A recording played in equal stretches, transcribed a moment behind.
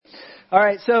All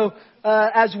right, so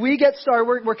as we get started,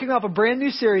 we're kicking off a brand new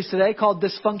series today called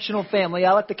Dysfunctional Family.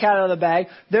 I let the cat out of the bag.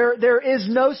 There is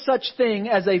no such thing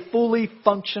as a fully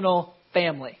functional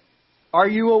family. Are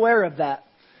you aware of that?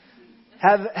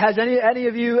 Has any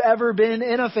of you ever been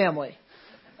in a family?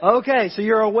 Okay, so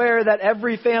you're aware that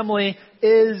every family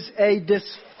is a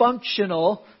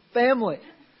dysfunctional family.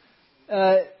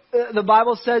 The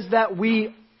Bible says that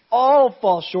we all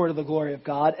fall short of the glory of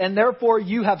God, and therefore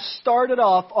you have started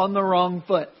off on the wrong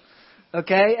foot.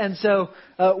 Okay, and so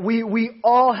we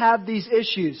all have these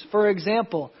issues. For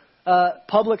example,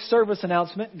 public service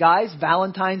announcement, guys,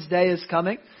 Valentine's Day is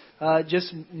coming.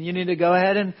 You need to go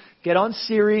ahead and get on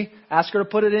Siri, ask her to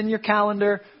put it in your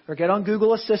calendar, or get on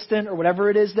Google Assistant, or whatever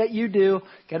it is that you do.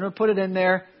 Get her to put it in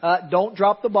there. Don't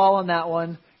drop the ball on that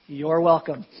one. You're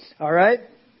welcome. All right?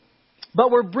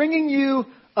 But we're bringing you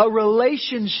a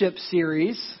relationship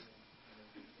series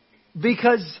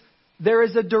because there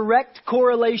is a direct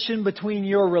correlation between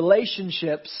your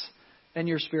relationships and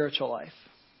your spiritual life.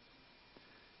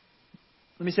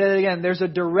 Let me say that again. There's a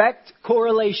direct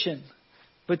correlation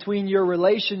between your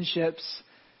relationships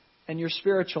and your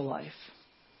spiritual life.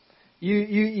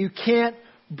 You can't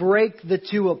break the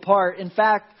two apart. In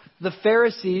fact, the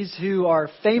Pharisees, who are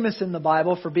famous in the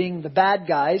Bible for being the bad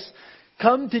guys,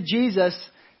 come to Jesus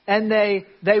and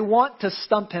they want to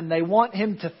stump him. They want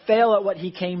him to fail at what he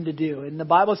came to do. And the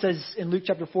Bible says in Luke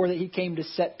chapter 4 that he came to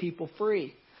set people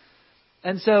free.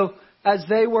 And so as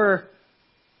they were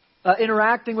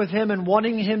interacting with him and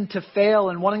wanting him to fail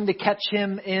and wanting to catch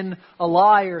him in a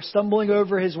lie or stumbling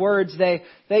over his words, they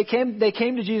came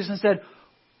to Jesus and said,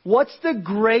 "What's the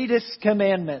greatest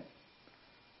commandment?"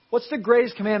 What's the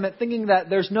greatest commandment? Thinking that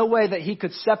there's no way that he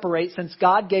could separate, since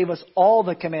God gave us all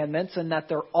the commandments and that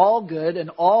they're all good and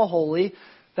all holy,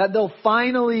 that they'll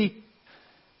finally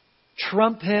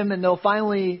trump him and they'll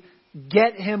finally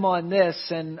get him on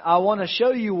this. And I want to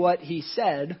show you what he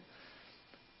said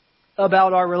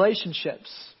about our relationships.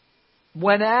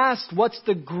 When asked, what's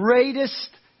the greatest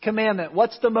commandment?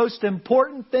 What's the most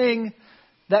important thing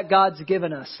that God's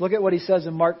given us? Look at what he says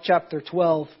in Mark chapter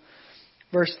 12.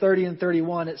 Verse 30 and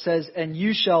 31, it says, "And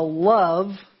you shall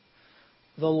love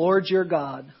the Lord your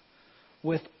God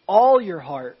with all your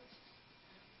heart,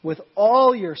 with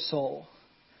all your soul,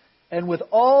 and with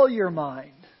all your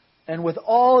mind, and with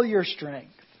all your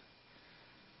strength.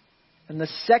 And the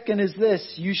second is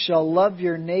this, you shall love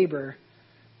your neighbor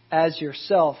as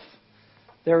yourself.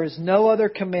 There is no other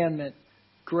commandment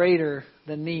greater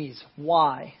than these."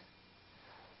 Why?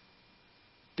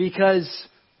 Because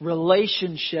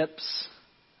relationships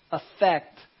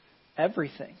affect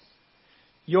everything.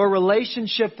 Your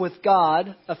relationship with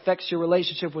God affects your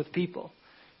relationship with people.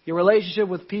 Your relationship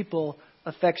with people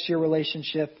affects your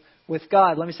relationship with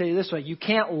God. Let me say it this way. You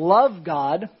can't love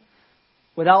God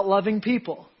without loving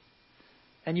people.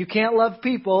 And you can't love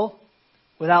people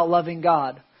without loving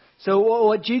God. So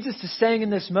what Jesus is saying in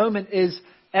this moment is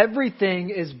everything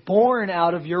is born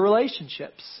out of your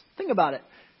relationships. Think about it.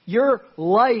 Your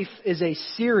life is a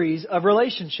series of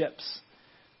relationships.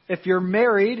 If you're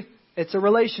married, it's a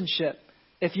relationship.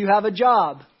 If you have a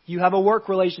job, you have a work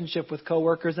relationship with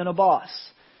coworkers and a boss.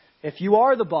 If you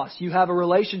are the boss, you have a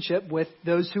relationship with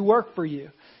those who work for you.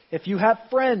 If you have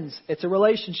friends, it's a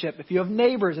relationship. If you have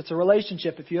neighbors, it's a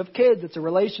relationship. If you have kids, it's a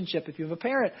relationship. If you have a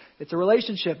parent, it's a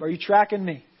relationship. Are you tracking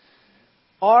me?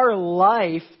 Our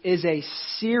life is a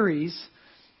series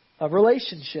of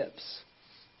relationships.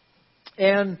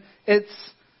 And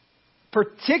it's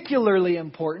particularly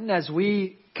important as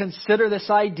we consider this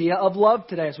idea of love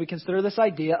today, as we consider this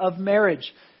idea of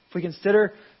marriage, if we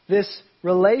consider this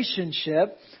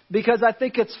relationship, because I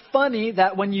think it's funny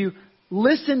that when you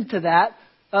listen to that,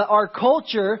 our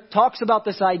culture talks about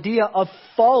this idea of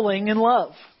falling in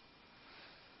love.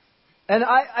 And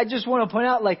I just want to point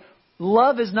out,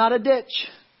 love is not a ditch.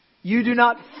 You do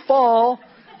not fall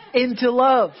into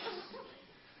love.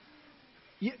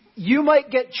 You might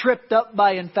get tripped up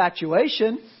by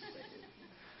infatuation.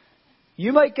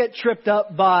 You might get tripped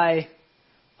up by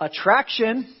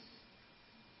attraction.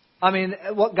 I mean,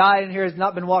 what guy in here has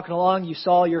not been walking along? You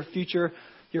saw your future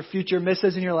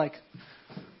missus, and you're like,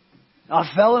 "I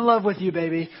fell in love with you,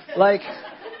 baby." You're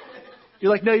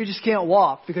like, "No, you just can't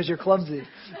walk because you're clumsy,"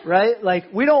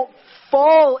 right? We don't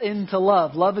fall into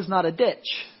love. Love is not a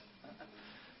ditch.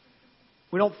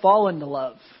 We don't fall into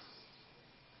love.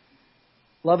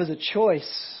 Love is a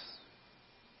choice.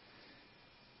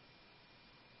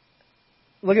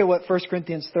 Look at what 1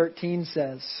 Corinthians 13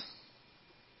 says.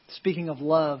 Speaking of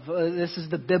love, this is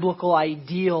the biblical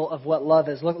ideal of what love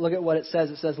is. Look at what it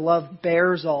says. It says, "Love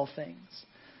bears all things,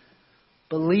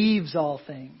 believes all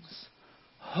things,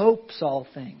 hopes all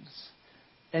things,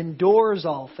 endures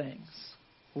all things.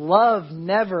 Love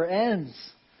never ends.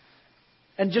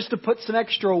 And just to put some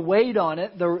extra weight on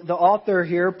it, the author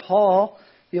here, Paul,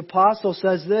 the apostle,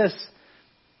 says this: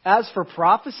 as for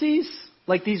prophecies,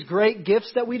 like these great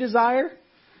gifts that we desire,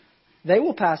 they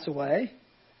will pass away.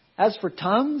 As for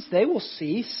tongues, they will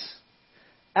cease.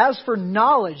 As for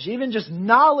knowledge, even just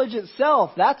knowledge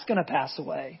itself, that's going to pass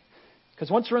away.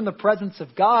 Because once we're in the presence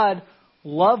of God,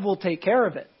 love will take care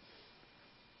of it.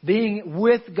 Being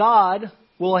with God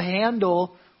will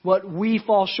handle what we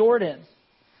fall short in.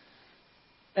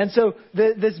 And so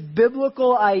this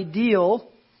biblical ideal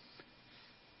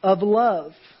of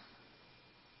love.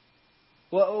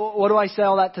 What do I say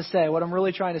all that to say? What I'm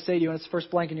really trying to say to you, and it's first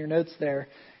blank in your notes there,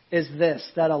 is this: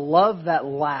 that a love that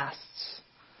lasts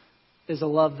is a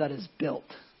love that is built.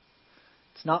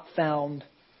 It's not found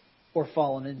or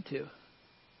fallen into.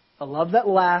 A love that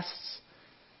lasts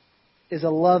is a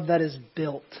love that is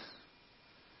built.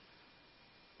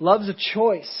 Love's a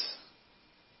choice.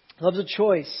 Love's a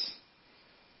choice.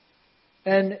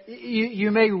 And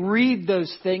you may read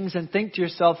those things and think to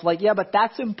yourself, like, yeah, but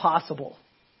that's impossible.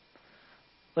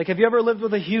 Like, have you ever lived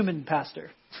with a human pastor?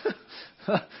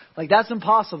 Like, that's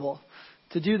impossible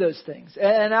to do those things.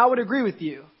 And I would agree with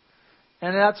you.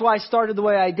 And that's why I started the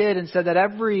way I did and said that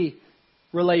every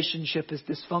relationship is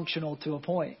dysfunctional to a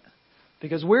point.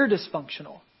 Because we're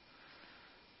dysfunctional.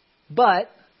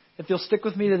 But if you'll stick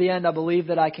with me to the end, I believe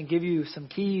that I can give you some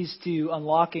keys to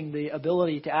unlocking the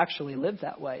ability to actually live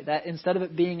that way. That instead of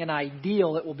it being an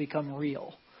ideal, it will become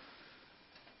real.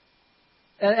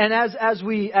 And as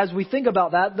we think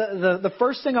about that, the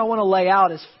first thing I want to lay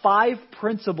out is 5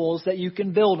 principles that you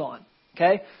can build on.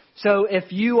 Okay? So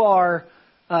if you are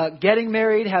getting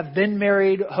married, have been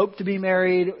married, hope to be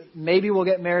married, maybe will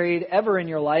get married ever in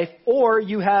your life, or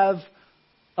you have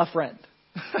a friend.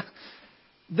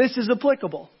 This is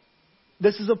applicable.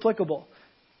 This is applicable.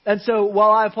 And so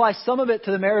while I apply some of it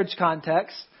to the marriage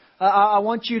context, I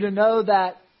want you to know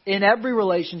that in every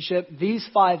relationship, these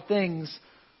 5 things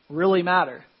really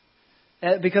matter.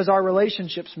 Because our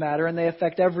relationships matter and they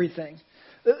affect everything.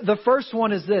 The first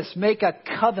one is this: make a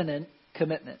covenant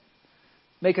commitment.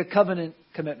 Make a covenant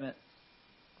commitment.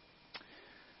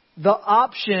 The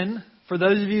option for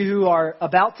those of you who are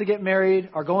about to get married,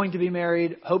 are going to be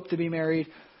married, hope to be married,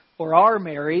 or are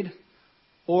married,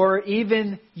 or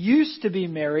even used to be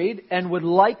married and would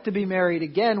like to be married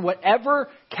again, whatever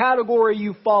category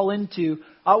you fall into,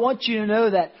 I want you to know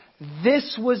that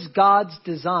this was God's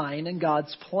design and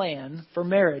God's plan for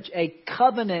marriage, a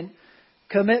covenant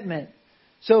commitment.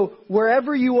 So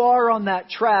wherever you are on that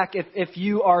track, if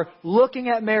you are looking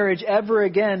at marriage ever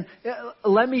again,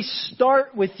 let me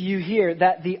start with you here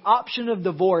that the option of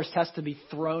divorce has to be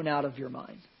thrown out of your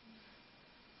mind.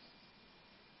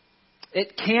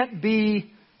 It can't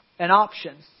be an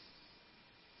option.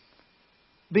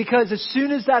 Because as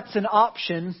soon as that's an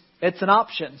option, it's an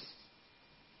option.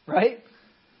 Right?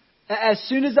 As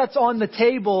soon as that's on the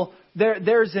table,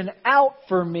 there's an out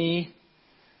for me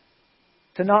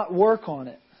to not work on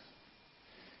it.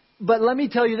 But let me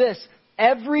tell you this.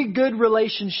 Every good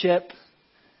relationship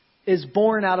is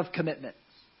born out of commitment.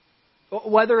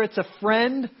 Whether it's a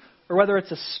friend or whether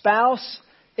it's a spouse,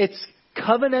 it's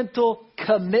covenantal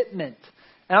commitment.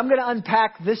 And I'm going to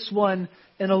unpack this one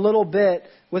in a little bit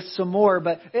with some more,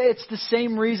 but it's the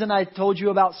same reason I told you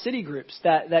about city groups,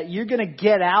 that you're going to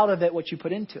get out of it what you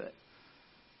put into it.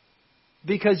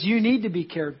 Because you need to be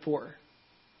cared for.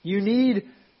 You need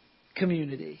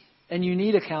community and you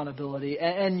need accountability.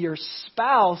 And your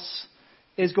spouse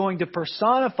is going to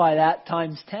personify that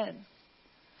times 10.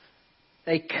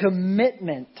 A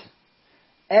commitment.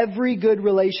 Every good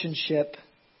relationship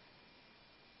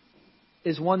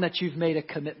is one that you've made a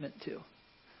commitment to.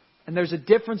 And there's a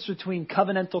difference between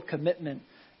covenantal commitment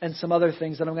and some other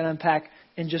things that I'm going to unpack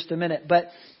in just a minute. But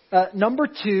number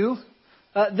 2,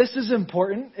 this is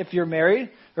important if you're married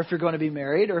or if you're going to be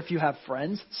married or if you have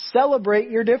friends. Celebrate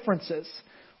your differences.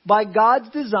 By God's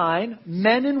design,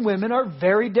 men and women are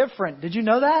very different. Did you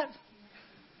know that?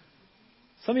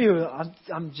 Some of you,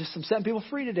 I'm setting people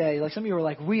free today. Like some of you are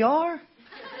like, we are?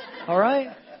 All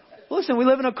right. Listen, we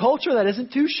live in a culture that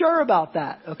isn't too sure about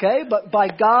that, okay? But by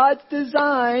God's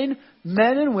design,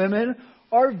 men and women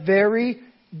are very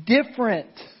different.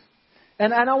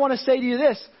 And I want to say to you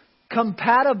this: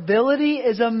 compatibility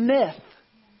is a myth.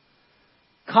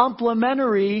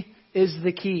 Complementary is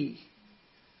the key.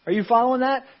 Are you following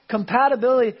that?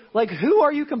 Compatibility, like who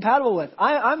are you compatible with?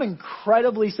 I'm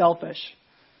incredibly selfish.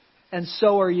 And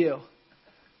so are you.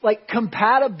 Like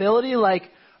compatibility, like,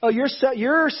 oh,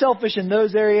 you're selfish in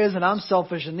those areas and I'm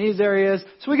selfish in these areas.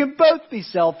 So we can both be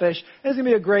selfish and it's going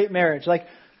to be a great marriage. Like,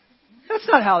 That's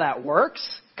not how that works.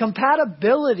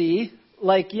 Compatibility,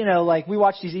 like we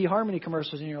watch these eHarmony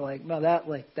commercials and you're like, no,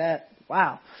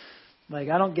 wow. Like,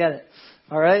 I don't get it.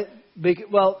 All right?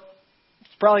 Well, it's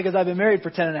probably because I've been married for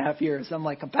 10 and a half years. I'm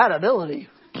like, compatibility.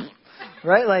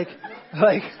 Right?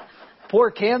 Like,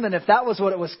 poor Camden, if that was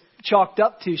what it was chalked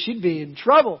up to, she'd be in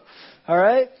trouble. All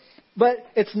right? But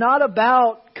it's not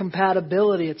about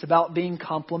compatibility. It's about being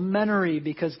complementary,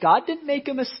 because God didn't make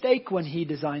a mistake when He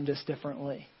designed us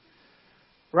differently.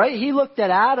 Right? He looked at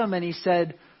Adam and He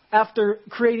said, after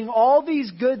creating all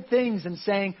these good things and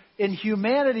saying, in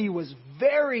humanity was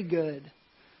very good,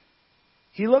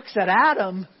 He looks at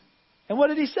Adam and what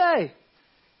did He say?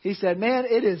 He said, man,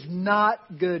 it is not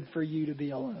good for you to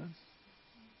be alone.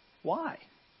 Why?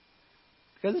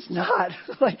 Because it's not.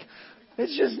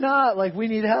 It's just not. We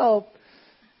need help.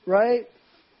 Right?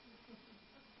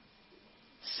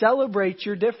 Celebrate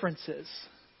your differences.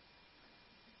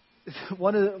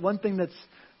 One thing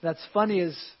that's funny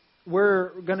is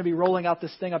we're going to be rolling out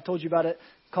this thing, I've told you about it,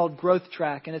 called Growth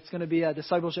Track. And it's going to be a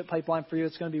discipleship pipeline for you.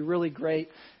 It's going to be really great.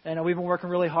 And we've been working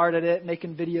really hard at it,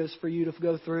 making videos for you to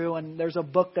go through. And there's a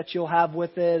book that you'll have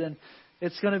with it. And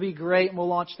it's going to be great. And we'll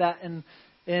launch that in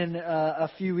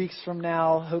a few weeks from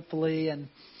now, hopefully.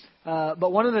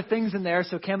 But one of the things in there,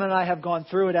 so Cam and I have gone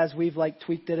through it as we've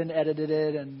tweaked it and edited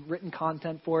it and written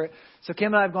content for it. So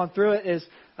Cam and I have gone through it is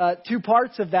two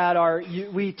parts of that are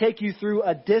we take you through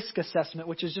a DISC assessment,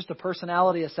 which is just a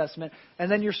personality assessment, and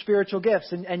then your spiritual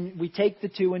gifts. And we take the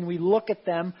two and we look at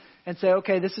them and say,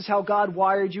 okay, this is how God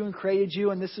wired you and created you,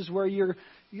 and this is where you're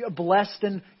blessed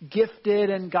and gifted,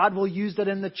 and God will use that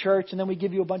in the church. And then we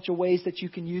give you a bunch of ways that you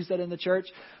can use that in the church.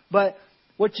 But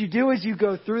what you do is you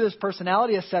go through this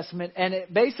personality assessment, and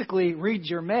it basically reads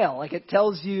your mail. It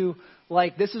tells you,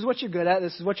 this is what you're good at,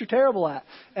 this is what you're terrible at.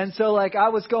 And so, I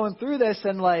was going through this,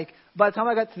 and, by the time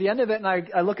I got to the end of it and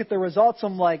I look at the results,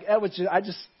 I'm like, I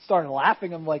just started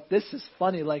laughing. I'm like, this is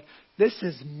funny. This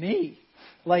is me,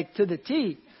 to the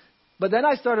T. But then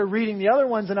I started reading the other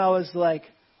ones, and I was like,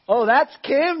 oh, that's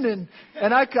Camden.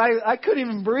 And I couldn't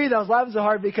even breathe. I was laughing so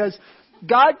hard because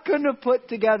God couldn't have put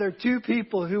together two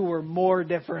people who were more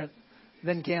different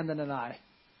than Camden and I.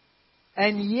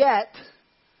 And yet,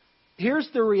 here's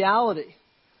the reality.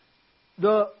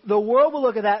 The world will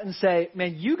look at that and say,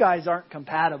 man, you guys aren't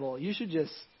compatible. You should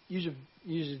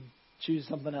choose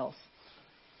something else.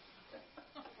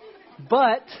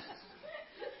 But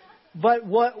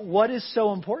what is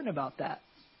so important about that?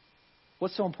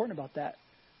 What's so important about that?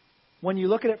 When you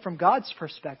look at it from God's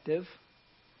perspective,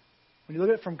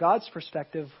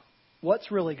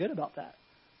 what's really good about that?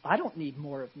 I don't need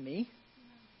more of me.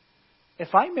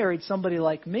 If I married somebody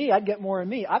like me, I'd get more of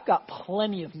me. I've got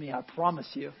plenty of me, I promise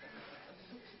you.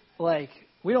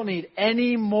 We don't need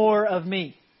any more of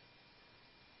me.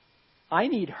 I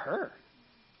need her.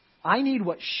 I need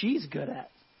what she's good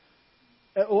at.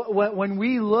 When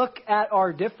we look at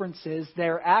our differences,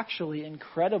 they're actually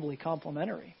incredibly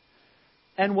complementary.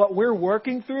 And what we're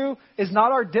working through is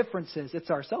not our differences, it's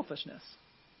our selfishness.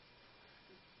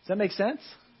 Does that make sense?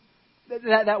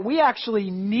 That we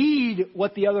actually need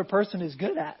what the other person is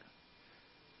good at.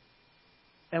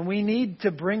 And we need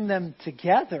to bring them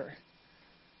together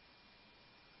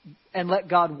and let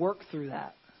God work through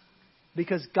that.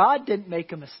 Because God didn't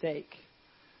make a mistake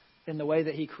in the way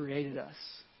that He created us.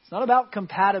 It's not about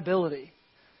compatibility.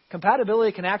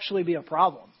 Compatibility can actually be a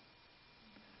problem.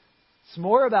 It's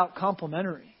more about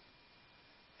complementary.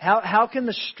 How can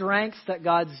the strengths that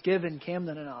God's given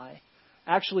Camden and I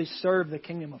actually serve the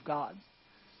kingdom of God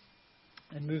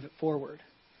and move it forward?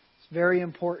 It's very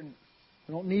important.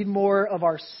 We don't need more of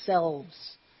ourselves.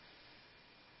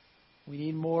 We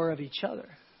need more of each other.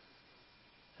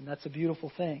 And that's a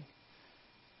beautiful thing.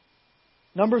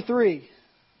 Number 3,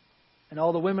 and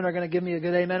all the women are going to give me a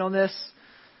good amen on this.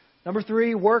 Number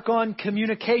 3, work on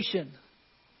communication.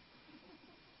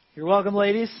 You're welcome,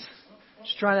 ladies.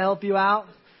 Just trying to help you out.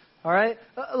 All right?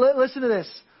 Listen to this.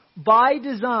 By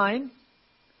design,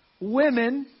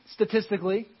 women,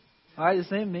 statistically, all right,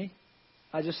 this ain't me.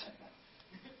 This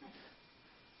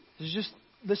is just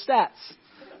the stats.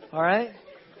 All right?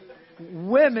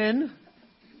 Women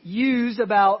use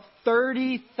about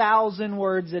 30,000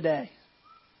 words a day.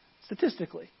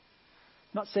 Statistically.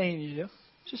 I'm not saying you do.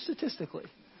 Just statistically.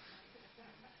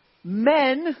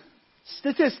 Men,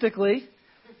 statistically,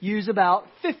 use about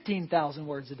 15,000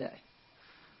 words a day.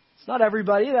 It's not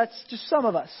everybody. That's just some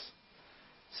of us.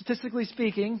 Statistically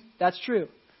speaking, that's true.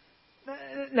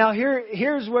 Now,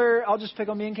 here's where I'll just pick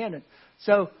on me and Camden.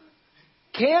 So,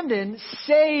 Camden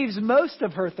saves most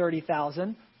of her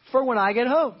 30,000 for when I get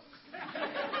home.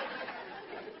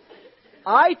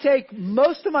 I take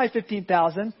most of my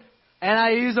 15,000 And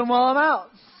I use them while I'm out.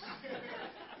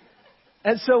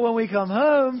 And so when we come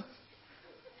home,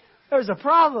 there's a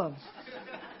problem.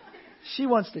 She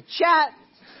wants to chat,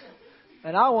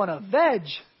 and I want to veg,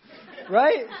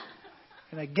 right?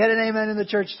 Can I get an amen in the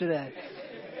church today?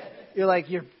 You're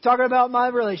like, you're talking about my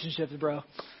relationships, bro.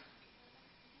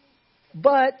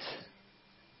 But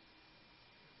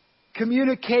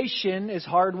communication is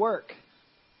hard work.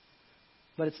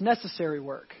 But it's necessary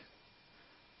work.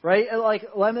 Right? Like,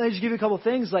 let me just give you a couple of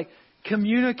things. Like,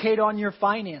 communicate on your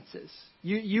finances.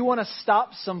 You want to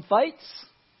stop some fights?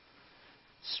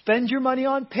 Spend your money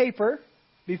on paper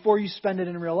before you spend it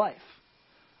in real life.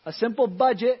 A simple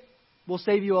budget will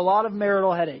save you a lot of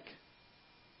marital headache.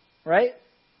 Right?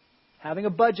 Having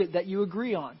a budget that you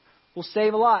agree on will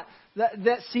save a lot.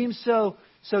 That seems so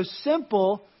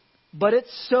simple, but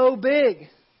it's so big.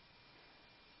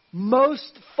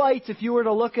 Most fights, if you were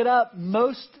to look it up,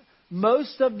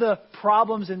 most of the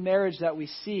problems in marriage that we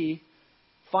see,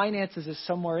 finances is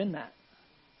somewhere in that.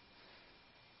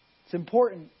 It's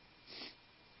important.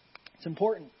 It's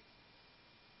important.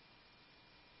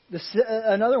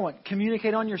 Another one,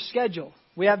 communicate on your schedule.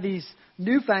 We have these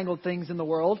newfangled things in the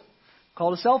world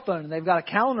called a cell phone, and they've got a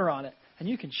calendar on it, and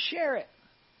you can share it.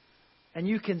 And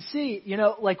you can see,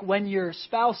 like when your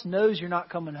spouse knows you're not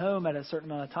coming home at a certain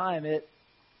amount of time, it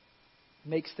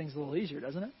makes things a little easier,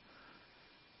 doesn't it?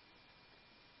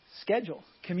 Schedule.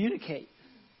 Communicate.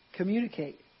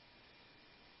 Communicate.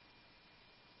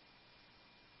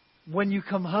 When you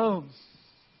come home,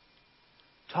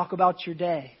 talk about your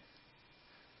day.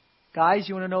 Guys,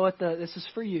 you want to know what this is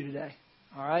for you today.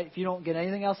 All right? If you don't get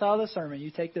anything else out of the sermon,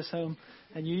 you take this home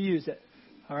and you use it.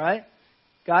 All right?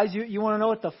 Guys, you want to know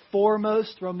what the 4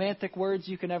 most romantic words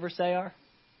you can ever say are?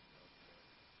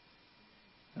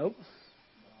 Nope.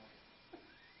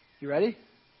 You ready?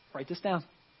 Write this down.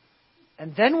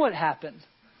 And then what happened?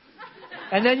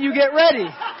 And then you get ready.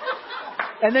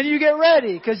 And then you get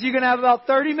ready because you're going to have about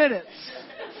 30 minutes.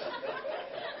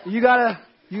 You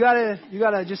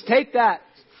gotta just take that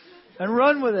and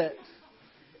run with it.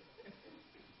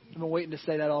 I've been waiting to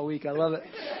say that all week. I love it.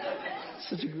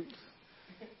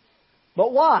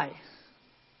 But why?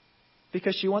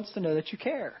 Because she wants to know that you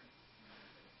care.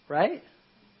 Right?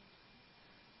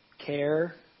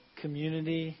 Care,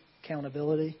 community,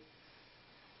 accountability.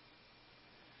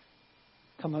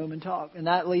 Come home and talk. And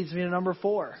that leads me to number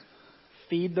 4.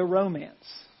 Feed the romance.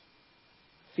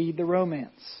 Feed the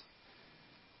romance.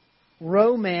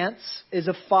 Romance is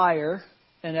a fire,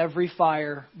 and every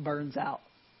fire burns out.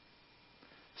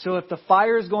 So if the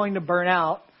fire is going to burn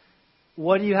out,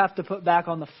 what do you have to put back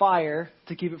on the fire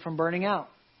to keep it from burning out?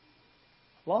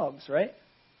 Logs, right?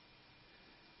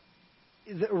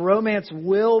 The romance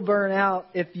will burn out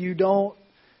if you don't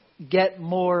get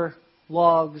more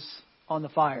logs on the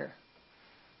fire.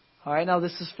 All right, now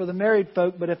this is for the married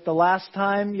folk, but if the last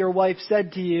time your wife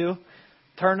said to you,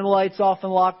 turn the lights off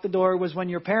and lock the door, was when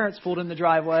your parents pulled in the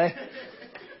driveway,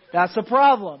 that's a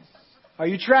problem. Are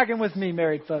you tracking with me,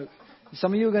 married folk?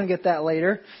 Some of you are going to get that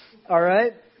later. All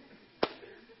right?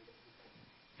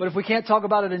 But if we can't talk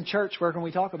about it in church, where can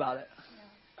we talk about it?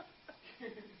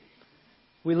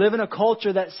 We live in a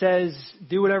culture that says,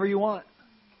 do whatever you want.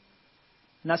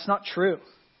 And that's not true.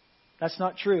 That's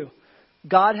not true.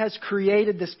 God has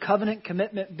created this covenant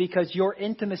commitment because your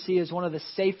intimacy is one of the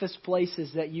safest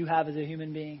places that you have as a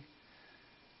human being.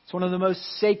 It's one of the most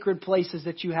sacred places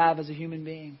that you have as a human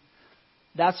being.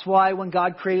 That's why when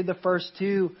God created the first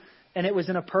 2, and it was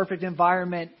in a perfect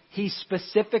environment, He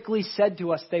specifically said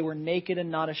to us they were naked and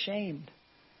not ashamed.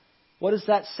 What is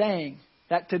that saying?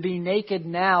 That to be naked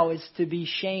now is to be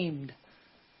shamed.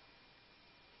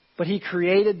 But He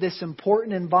created this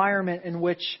important environment in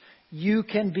which you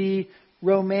can be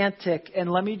romantic.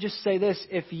 And let me just say this.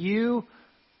 If you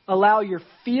allow your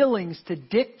feelings to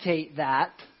dictate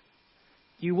that,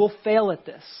 you will fail at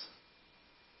this.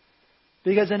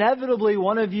 Because inevitably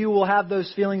one of you will have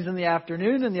those feelings in the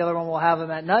afternoon and the other one will have them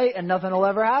at night and nothing will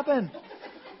ever happen.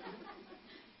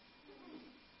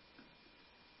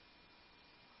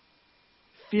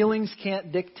 Feelings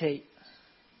can't dictate.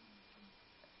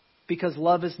 Because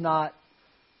love is not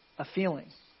a feeling.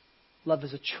 Love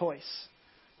is a choice.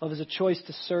 Love is a choice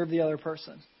to serve the other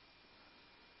person.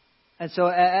 And so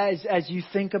as you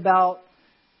think about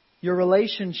your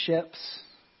relationships,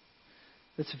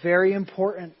 it's very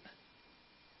important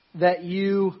that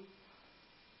you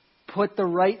put the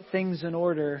right things in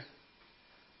order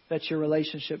that your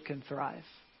relationship can thrive.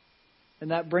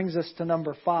 And that brings us to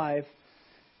number 5.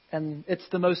 And it's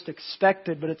the most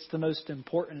expected, but it's the most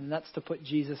important. And that's to put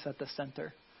Jesus at the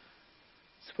center.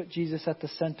 Let's put Jesus at the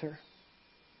center.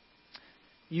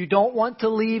 You don't want to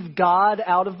leave God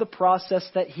out of the process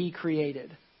that He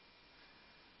created.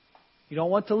 You don't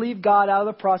want to leave God out of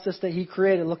the process that He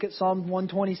created. Look at Psalm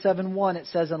 127:1. It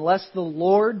says, unless the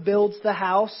Lord builds the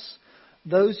house,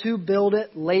 those who build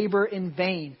it labor in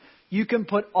vain. You can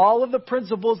put all of the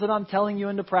principles that I'm telling you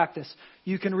into practice.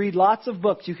 You can read lots of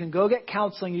books. You can go get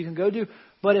counseling. You can go do...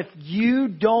 But if you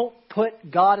don't put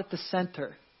God at the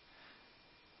center,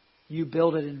 you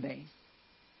build it in vain.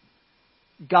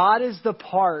 God is the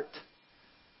part.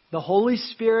 The Holy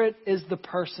Spirit is the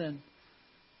person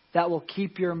that will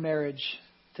keep your marriage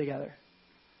together.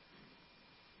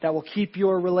 That will keep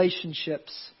your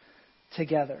relationships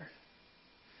together.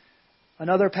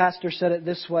 Another pastor said it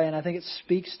this way, and I think it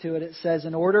speaks to it. It says,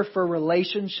 in order for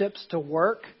relationships to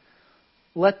work,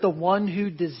 let the one who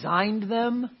designed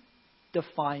them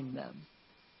define them.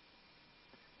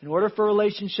 In order for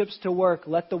relationships to work,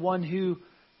 let the one who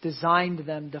designed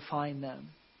them define them.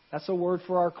 That's a word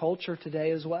for our culture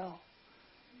today as well.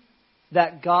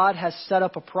 That God has set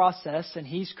up a process and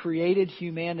He's created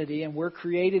humanity and we're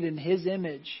created in His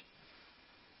image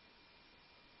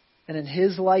and in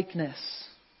His likeness.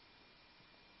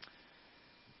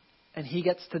 And He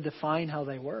gets to define how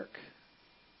they work.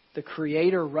 The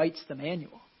Creator writes the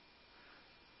manual.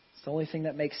 It's the only thing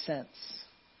that makes sense.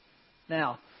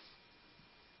 Now,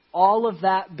 all of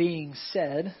that being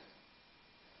said,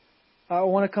 I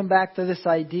want to come back to this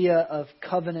idea of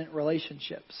covenant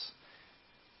relationships.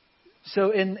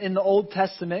 So in the Old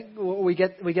Testament, we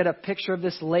get a picture of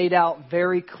this laid out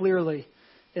very clearly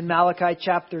in Malachi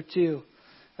chapter 2.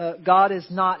 God is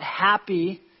not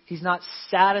happy. He's not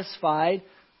satisfied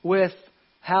with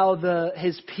how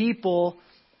His people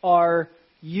are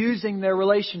using their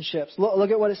relationships.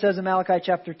 Look at what it says in Malachi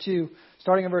chapter 2,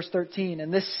 starting in verse 13.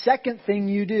 And this second thing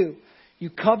you do, you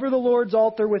cover the Lord's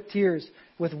altar with tears,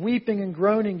 with weeping and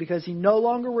groaning, because He no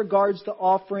longer regards the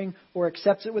offering or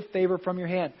accepts it with favor from your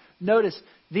hand. Notice,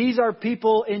 these are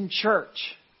people in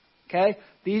church. Okay?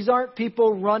 These aren't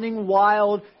people running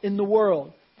wild in the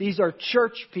world. These are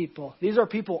church people. These are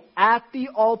people at the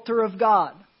altar of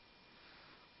God,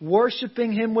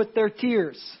 worshiping Him with their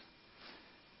tears.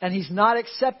 And He's not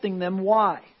accepting them.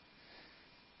 Why?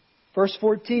 Verse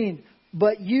 14.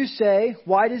 But you say,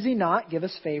 why does He not give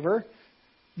us favor?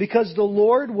 Because the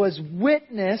Lord was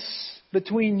witness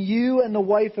between you and the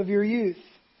wife of your youth,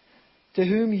 to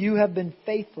whom you have been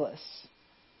faithless,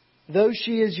 though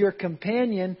she is your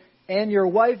companion and your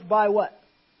wife by what?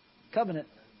 Covenant.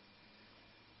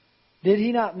 Did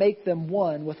He not make them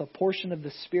one with a portion of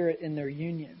the Spirit in their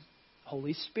union?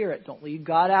 Holy Spirit. Don't leave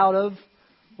God out of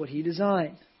what He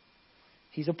designed.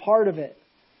 He's a part of it.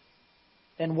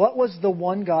 And what was the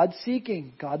one God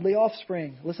seeking? Godly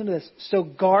offspring. Listen to this. So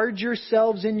guard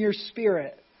yourselves in your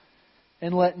spirit,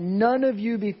 and let none of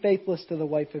you be faithless to the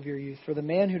wife of your youth. For the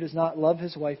man who does not love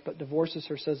his wife but divorces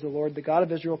her, says the Lord, the God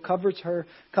of Israel,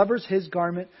 covers his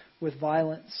garment with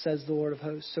violence, says the Lord of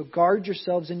hosts. So guard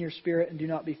yourselves in your spirit and do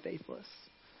not be faithless.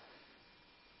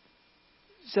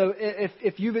 So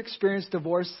if you've experienced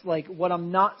divorce, like, what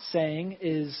I'm not saying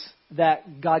is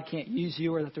that God can't use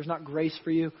you or that there's not grace for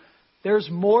you. There's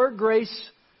more grace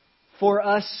for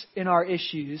us in our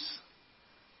issues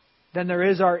than there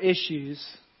is our issues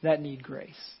that need grace.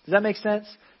 Does that make sense?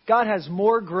 God has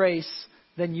more grace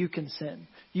than you can sin.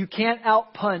 You can't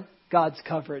outpunt God's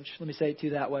coverage. Let me say it to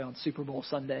you that way on Super Bowl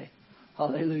Sunday.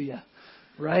 Hallelujah.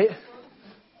 Right?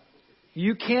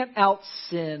 You can't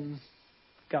out-sin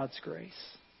God's grace.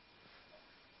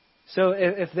 So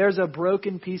if there's a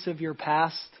broken piece of your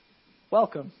past,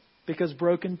 welcome. Because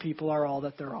broken people are all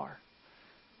that there are.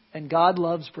 And God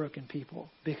loves broken people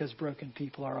because broken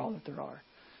people are all that there are.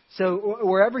 So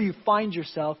wherever you find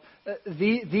yourself,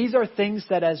 these are things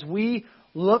that as we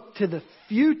look to the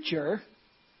future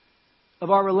of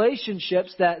our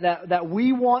relationships that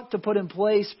we want to put in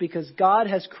place because God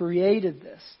has created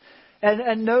this.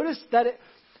 And notice that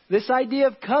this idea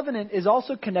of covenant is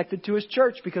also connected to His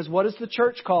church, because what is the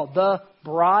church called? The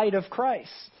bride of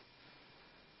Christ.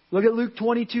 Look at Luke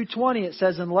 22:20. It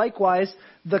says, and likewise,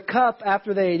 the cup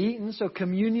after they had eaten, so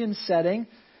communion setting.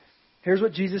 Here's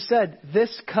what Jesus said.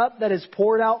 This cup that is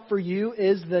poured out for you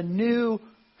is the new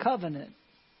covenant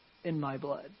in my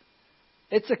blood.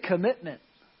 It's a commitment.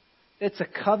 It's a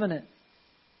covenant.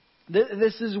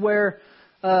 This is where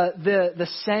the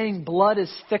saying blood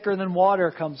is thicker than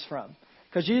water comes from.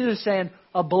 Because Jesus is saying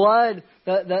a blood,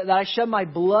 that I shed my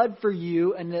blood for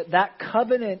you, and that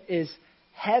covenant is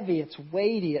heavy, it's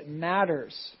weighty, it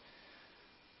matters.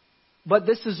 But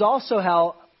this is also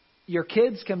how your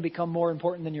kids can become more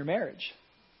important than your marriage.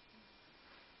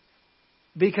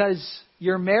 Because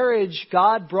your marriage,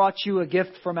 God brought you a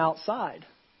gift from outside.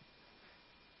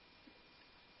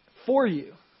 for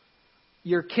you.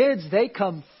 Your kids, they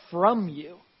come from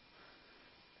you.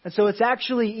 And so it's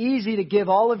actually easy to give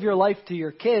all of your life to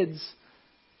your kids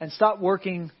and stop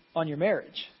working on your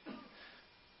marriage.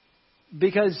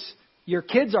 Because your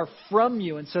kids are from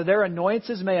you, and so their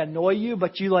annoyances may annoy you,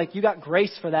 but you got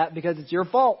grace for that because it's your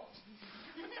fault.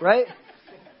 Right?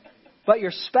 But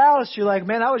your spouse, you're like,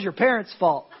 man, that was your parents'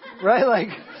 fault. Right? Like,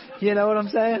 you know what I'm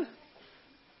saying?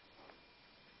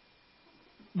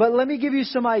 But let me give you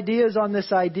some ideas on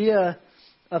this idea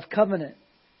of covenant.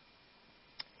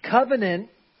 Covenant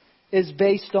is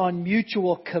based on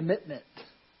mutual commitment.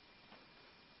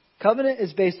 Covenant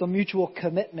is based on mutual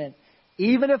commitment.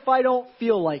 Even if I don't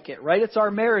feel like it, right? It's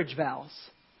our marriage vows.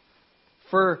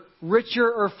 For richer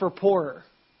or for poorer.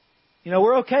 You know,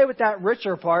 we're okay with that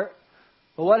richer part.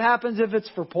 But what happens if it's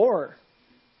for poorer?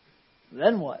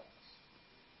 Then what?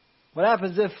 What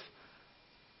happens if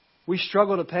we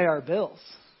struggle to pay our bills?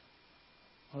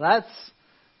 Well,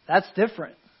 that's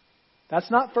different.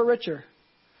 That's not for richer.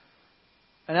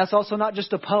 And that's also not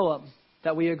just a poem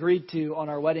that we agreed to on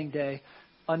our wedding day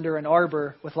under an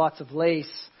arbor with lots of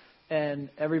lace, and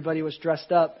everybody was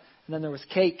dressed up, and then there was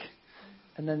cake,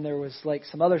 and then there was like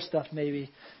some other stuff maybe,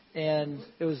 and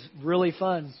it was really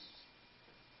fun.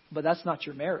 But that's not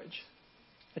your marriage.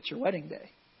 That's your wedding day.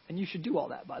 And you should do all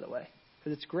that, by the way,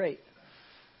 because it's great.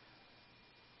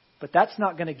 But that's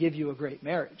not going to give you a great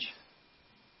marriage.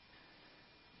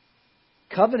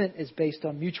 Covenant is based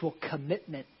on mutual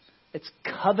commitment. It's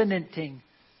covenanting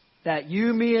that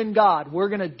you, me, and God, we're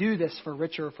going to do this for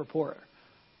richer or for poorer,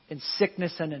 in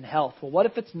sickness and in health. Well, what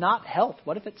if it's not health?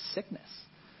 What if it's sickness?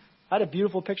 I had a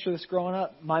beautiful picture of this growing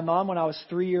up. My mom, when I was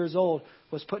 3 years old,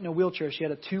 was put in a wheelchair. She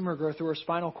had a tumor grow through her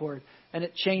spinal cord, and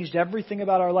it changed everything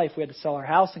about our life. We had to sell our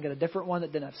house and get a different one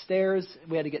that didn't have stairs.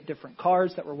 We had to get different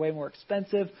cars that were way more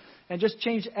expensive, and just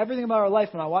changed everything about our life.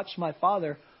 And I watched my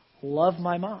father love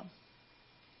my mom.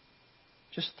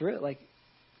 Just through it.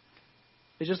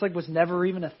 It just was never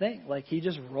even a thing. He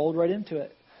just rolled right into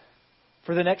it.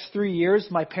 For the next 3 years,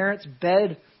 my parents'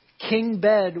 bed, king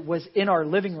bed, was in our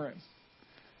living room.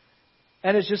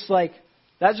 And it's just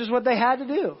that's just what they had to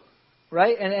do.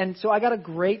 Right? And so I got a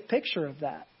great picture of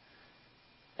that.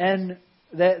 And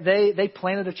they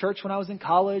planted a church when I was in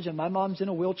college, and my mom's in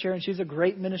a wheelchair, and she's a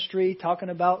great ministry talking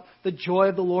about the joy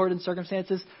of the Lord in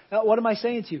circumstances. Now, what am I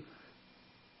saying to you?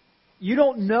 You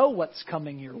don't know what's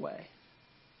coming your way.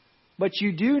 But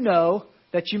you do know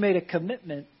that you made a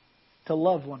commitment to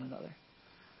love one another.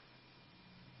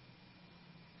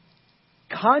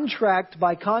 Contract,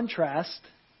 by contrast,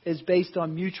 is based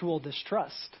on mutual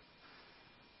distrust.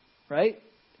 Right?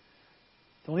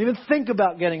 Don't even think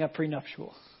about getting a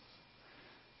prenuptial.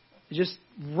 It's just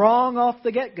wrong off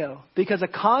the get-go. Because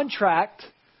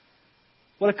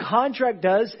what a contract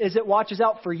does is it watches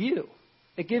out for you.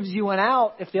 It gives you an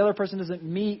out if the other person doesn't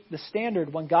meet the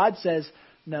standard. When God says,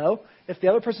 no, if the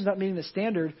other person's not meeting the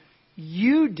standard,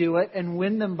 you do it and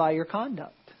win them by your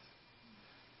conduct.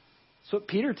 That's what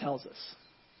Peter tells us.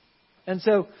 And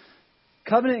so,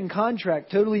 covenant and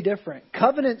contract, totally different.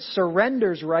 Covenant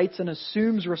surrenders rights and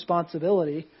assumes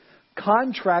responsibility.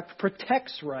 Contract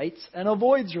protects rights and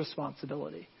avoids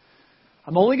responsibility.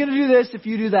 I'm only going to do this if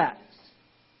you do that.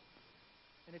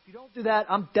 And if you don't do that,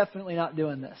 I'm definitely not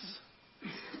doing this.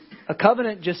 A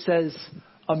covenant just says,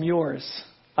 I'm yours.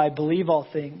 I believe all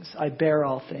things. I bear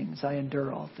all things. I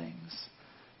endure all things.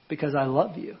 Because I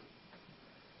love you.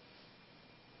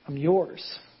 I'm yours.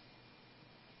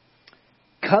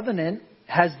 Covenant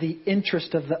has the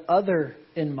interest of the other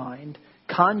in mind.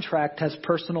 Contract has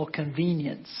personal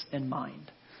convenience in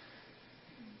mind.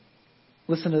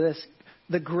 Listen to this.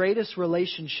 The greatest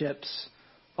relationships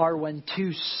are when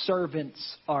two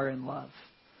servants are in love.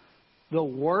 The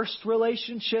worst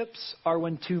relationships are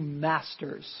when two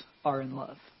masters are in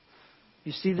love.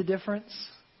 You see the difference?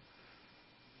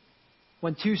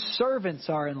 When two servants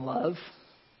are in love,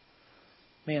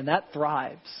 man, that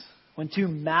thrives. When two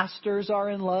masters are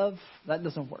in love, that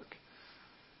doesn't work.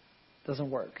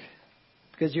 Doesn't work.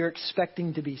 Because you're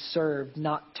expecting to be served,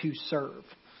 not to serve.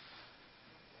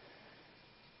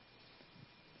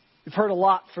 You've heard a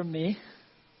lot from me.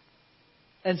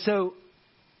 And so,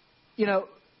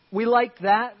 we like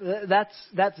that.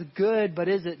 That's good, but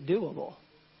is it doable?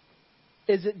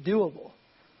 Is it doable?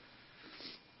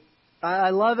 I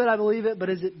love it, I believe it, but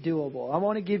is it doable? I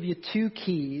want to give you 2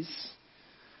 keys.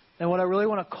 And what I really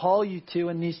want to call you to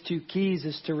in these 2 keys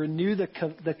is to renew the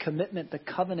commitment, the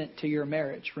covenant to your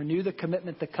marriage. Renew the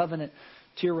commitment, the covenant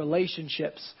to your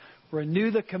relationships.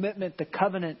 Renew the commitment, the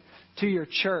covenant to your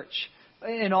church.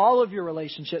 In all of your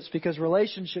relationships, because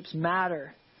relationships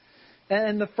matter.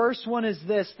 And the first one is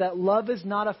this, that love is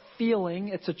not a feeling.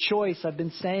 It's a choice. I've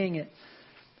been saying it,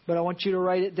 but I want you to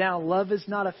write it down. Love is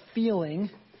not a feeling.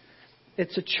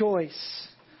 It's a choice.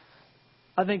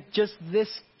 I think just this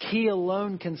key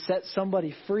alone can set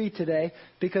somebody free today,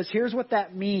 because here's what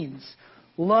that means.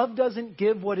 Love doesn't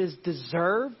give what is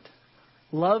deserved.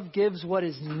 Love gives what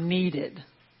is needed.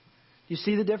 You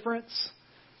see the difference?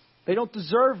 They don't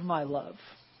deserve my love.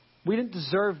 We didn't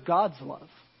deserve God's love.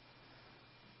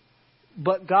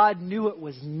 But God knew it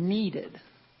was needed.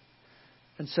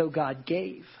 And so God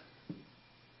gave.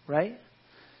 Right?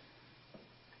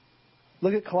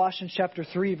 Look at Colossians chapter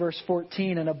 3, verse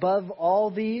 14. And above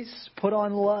all these, put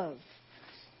on love,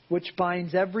 which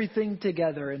binds everything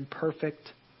together in perfect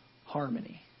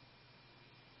harmony.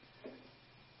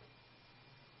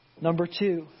 Number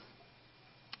 2,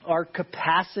 our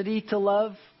capacity to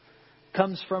love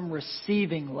comes from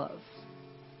receiving love.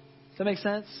 Does that make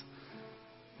sense?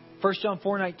 1 John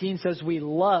 4:19 says we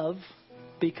love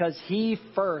because He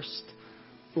first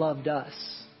loved us.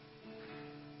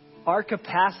 Our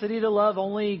capacity to love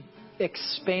only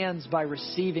expands by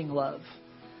receiving love.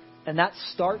 And that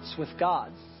starts with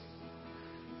God.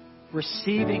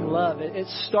 Receiving love. It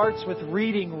starts with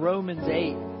reading Romans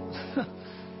 8.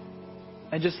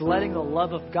 And just letting the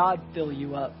love of God fill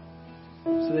you up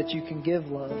so that you can give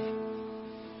love.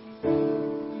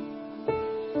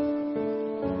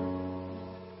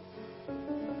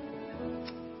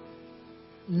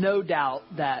 No doubt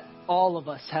that all of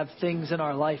us have things in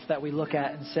our life that we look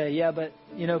at and say, yeah, but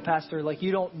Pastor, like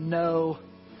you don't know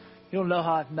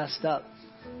how I've messed up.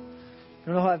 You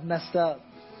don't know how I've messed up.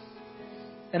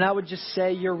 And I would just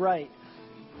say, you're right.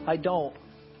 I don't.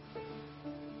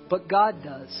 But God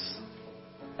does.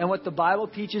 And what the Bible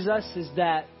teaches us is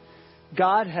that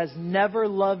God has never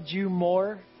loved you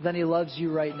more than He loves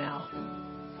you right now.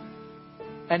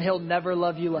 And He'll never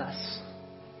love you less.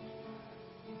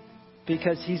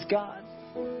 Because He's God.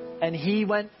 And He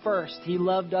went first. He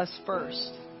loved us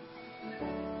first.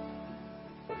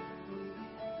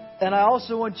 And I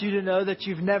also want you to know that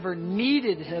you've never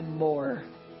needed Him more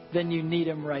than you need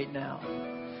Him right now.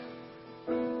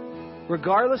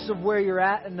 Regardless of where you're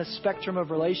at in the spectrum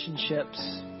of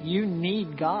relationships, you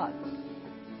need God.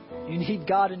 You need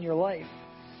God in your life.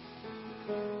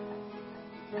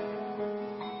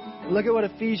 Look at what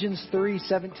Ephesians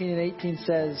 3:17 and 18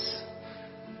 says.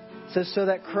 It says, so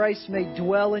that Christ may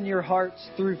dwell in your hearts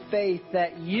through faith,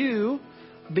 that you,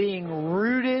 being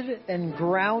rooted and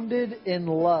grounded in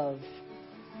love,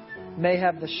 may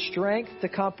have the strength to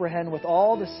comprehend with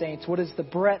all the saints what is the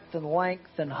breadth and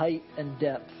length and height and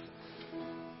depth.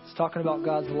 It's talking about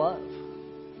God's love.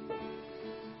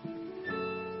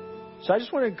 So I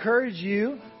just want to encourage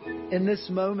you in this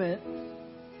moment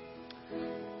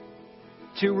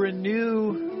to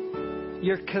renew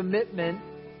your commitment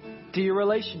to your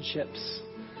relationships,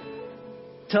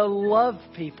 to love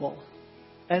people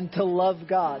and to love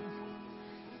God.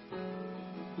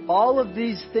 All of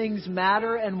these things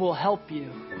matter and will help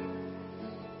you,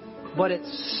 but it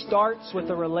starts with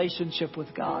a relationship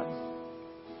with God.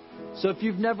 So if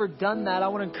you've never done that, I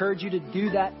want to encourage you to do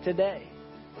that today.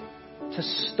 To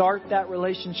start that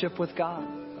relationship with God.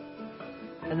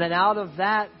 And then out of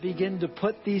that, begin to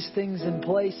put these things in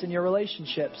place in your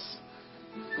relationships.